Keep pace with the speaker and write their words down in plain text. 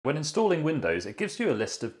When installing Windows, it gives you a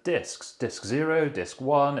list of disks, disk 0, disk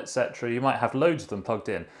 1, etc. You might have loads of them plugged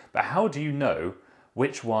in, but how do you know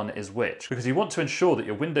which one is which? Because you want to ensure that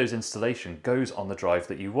your Windows installation goes on the drive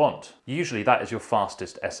that you want. Usually that is your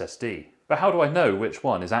fastest SSD. But how do I know which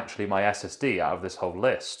one is actually my SSD out of this whole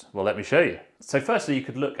list? Well, let me show you. So firstly, you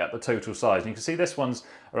could look at the total size, and you can see this one's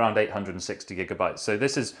around 860 gigabytes. So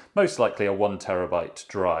this is most likely a 1 terabyte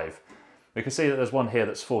drive. We can see that there's one here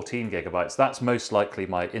that's 14 gigabytes. That's most likely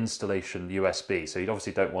my installation USB, so you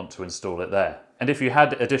obviously don't want to install it there. And if you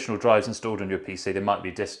had additional drives installed on your PC, there might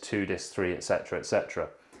be disk 2, disk 3, etc, etc.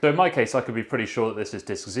 So in my case, I could be pretty sure that this is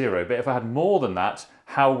disk 0, but if I had more than that,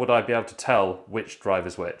 how would I be able to tell which drive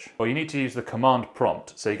is which? Well, you need to use the command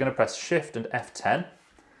prompt. So you're going to press Shift and F10.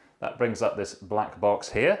 That brings up this black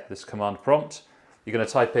box here, this command prompt. You're going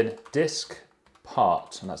to type in disk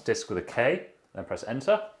part, and that's disk with a K, then press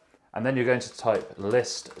Enter. And then you're going to type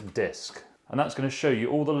list disk. And that's going to show you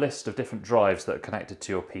all the list of different drives that are connected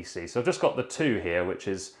to your PC. So I've just got the two here, which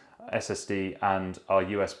is SSD and our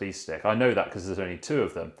USB stick. I know that because there's only two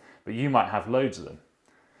of them, but you might have loads of them.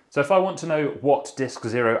 So if I want to know what disk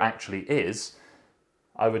 0 actually is,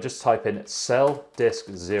 I would just type in cell disk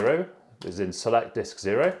 0, as in select disk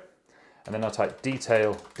 0, and then I'll type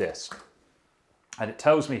detail disk. And it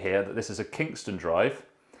tells me here that this is a Kingston drive.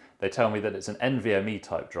 They tell me that it's an NVMe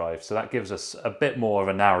type drive, so that gives us a bit more of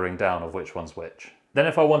a narrowing down of which one's which. Then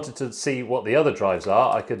if I wanted to see what the other drives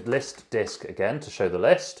are, I could list disk again to show the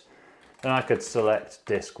list. Then I could select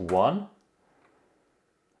disk 1,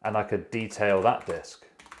 and I could detail that disk.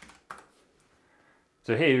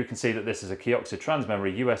 So here you can see that this is a Kioxia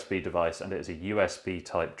transmemory USB device, and it is a USB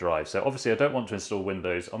type drive. So obviously I don't want to install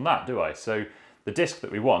Windows on that, do I? So the disk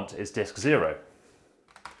that we want is disk 0.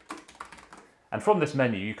 And from this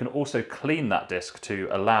menu, you can also clean that disk to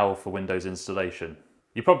allow for Windows installation.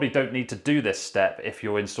 You probably don't need to do this step if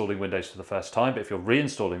you're installing Windows for the first time, but if you're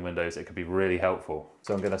reinstalling Windows, it could be really helpful.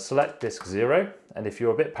 So I'm going to select disk 0, and if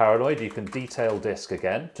you're a bit paranoid, you can detail disk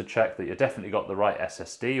again to check that you've definitely got the right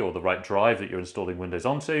SSD or the right drive that you're installing Windows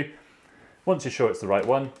onto. Once you're sure it's the right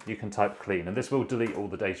one, you can type clean, and this will delete all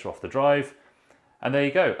the data off the drive. And there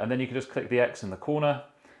you go. And then you can just click the X in the corner,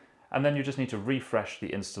 and then you just need to refresh the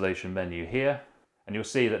installation menu here. And you'll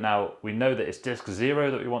see that now we know that it's disk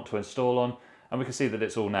 0 that we want to install on, and we can see that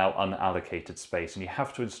it's all now unallocated space, and you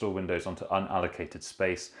have to install Windows onto unallocated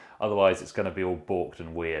space, otherwise it's going to be all balked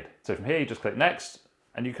and weird. So from here you just click next,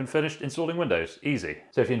 and you can finish installing Windows. Easy.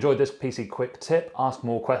 So if you enjoyed this PC quick tip, ask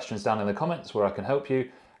more questions down in the comments where I can help you,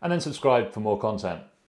 and then subscribe for more content.